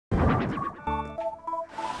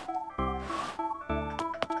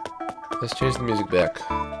Let's change the music back.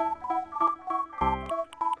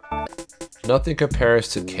 Nothing compares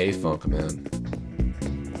to K-Funk, man.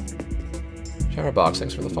 Showerbox,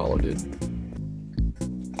 thanks for the follow, dude.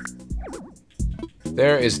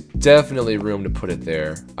 There is definitely room to put it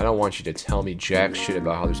there. I don't want you to tell me jack shit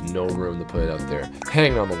about how there's no room to put it up there.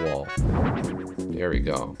 Hanging on the wall. There we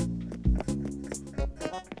go.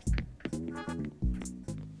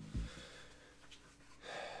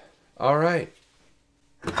 Alright.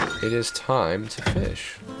 It is time to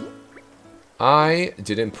fish. I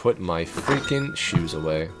didn't put my freaking shoes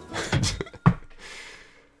away.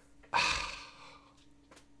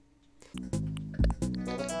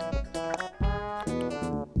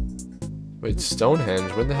 Wait,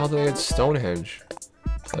 Stonehenge? When the hell did I get Stonehenge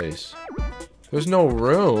place? There's no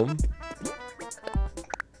room.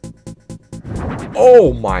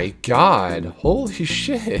 Oh my god. Holy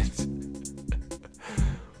shit.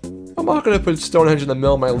 I'm not gonna put Stonehenge in the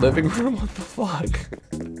middle of my living room. What the fuck?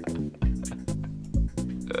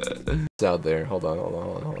 It's out there. Hold on, hold on,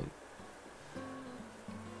 hold on, hold on.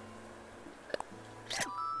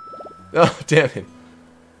 Oh, damn it.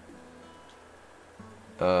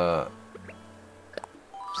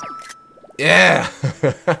 Yeah!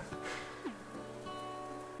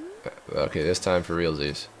 Okay, this time for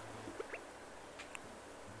realsies.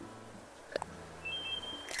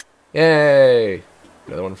 Yay!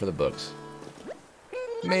 Another one for the books.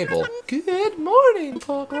 Mabel. Good morning,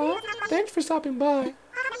 Pogla. Thanks for stopping by.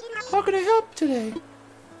 How can I help today?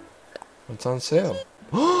 What's on sale?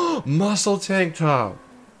 Muscle tank top!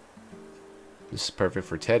 This is perfect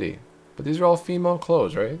for Teddy. But these are all female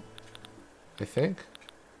clothes, right? I think.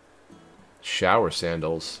 Shower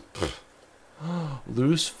sandals.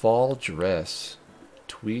 Loose fall dress.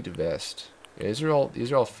 Tweed vest. Yeah,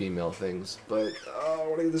 these are all female things. But I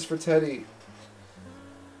want to get this for Teddy.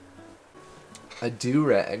 A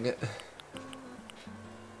do-rag.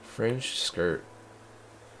 Fringe skirt.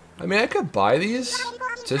 I mean, I could buy these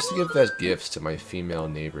just to give as gifts to my female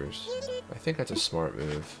neighbors. I think that's a smart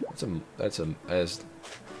move. That's a as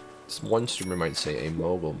one streamer might say, a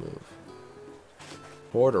mogul move.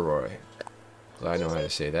 Corduroy. I know how to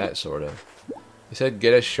say that, sort of. He said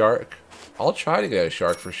get a shark. I'll try to get a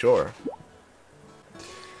shark for sure.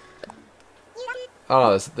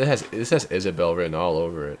 Oh, this has Isabel written all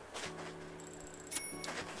over it.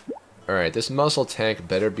 Alright, this muscle tank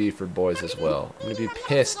better be for boys as well. I'm gonna be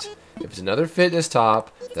pissed if it's another fitness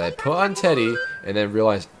top that I put on Teddy and then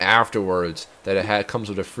realize afterwards that it comes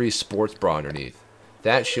with a free sports bra underneath.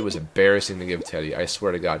 That shit was embarrassing to give Teddy, I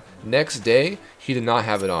swear to God. Next day, he did not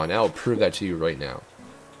have it on. I will prove that to you right now.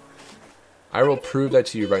 I will prove that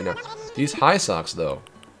to you right now. These high socks, though.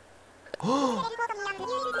 Oh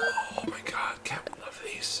my God, Cat would love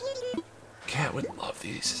these. Cat would love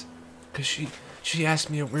these. Because she asked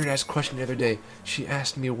me a weird-ass question the other day. She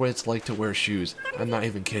asked me what it's like to wear shoes. I'm not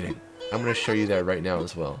even kidding. I'm going to show you that right now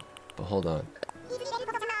as well. But hold on.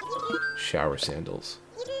 Shower sandals.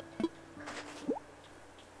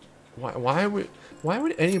 Why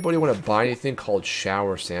would anybody want to buy anything called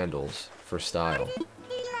shower sandals for style?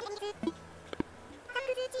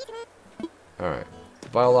 Alright.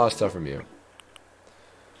 Buy a lot of stuff from you.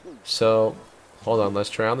 So, hold on. Let's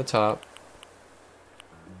try on the top.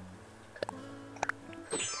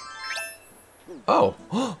 Oh!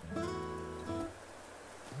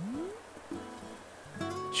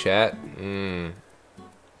 Chat?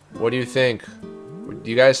 What do you think? Do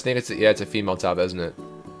you guys think it's it's a female top, isn't it?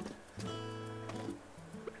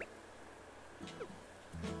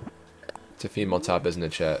 It's a female top, isn't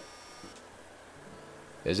it, chat?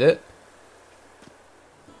 Is it?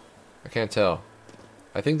 I can't tell.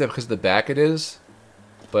 I think that because of the back it is,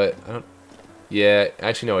 but I don't. Yeah,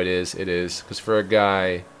 actually no, it is. It is because for a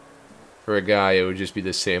guy, it would just be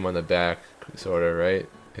the same on the back, sort of, right?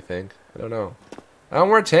 I think. I don't know. I don't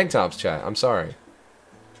wear tank tops, chat. I'm sorry.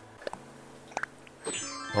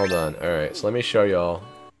 Hold on. All right, so let me show y'all.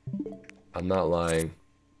 I'm not lying.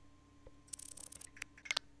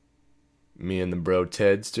 Me and the bro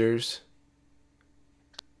Tedsters.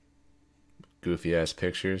 Goofy ass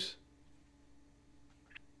pictures.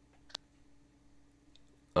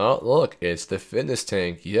 Oh, look, it's the fitness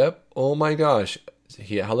tank. Yep. Oh my gosh.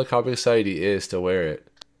 Look how excited he is to wear it.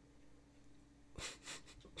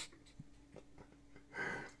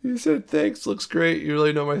 He said, thanks, looks great. You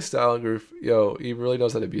really know my style, Goof. Yo, he really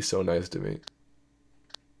knows how to be so nice to me.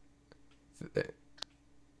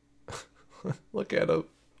 Look at him.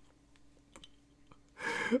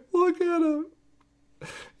 Look at him.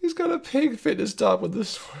 He's got a pink fitness top with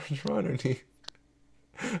this orange underneath.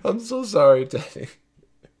 I'm so sorry, Teddy.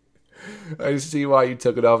 I see why you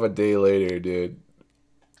took it off a day later, dude.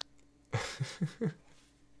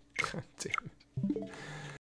 God damn it.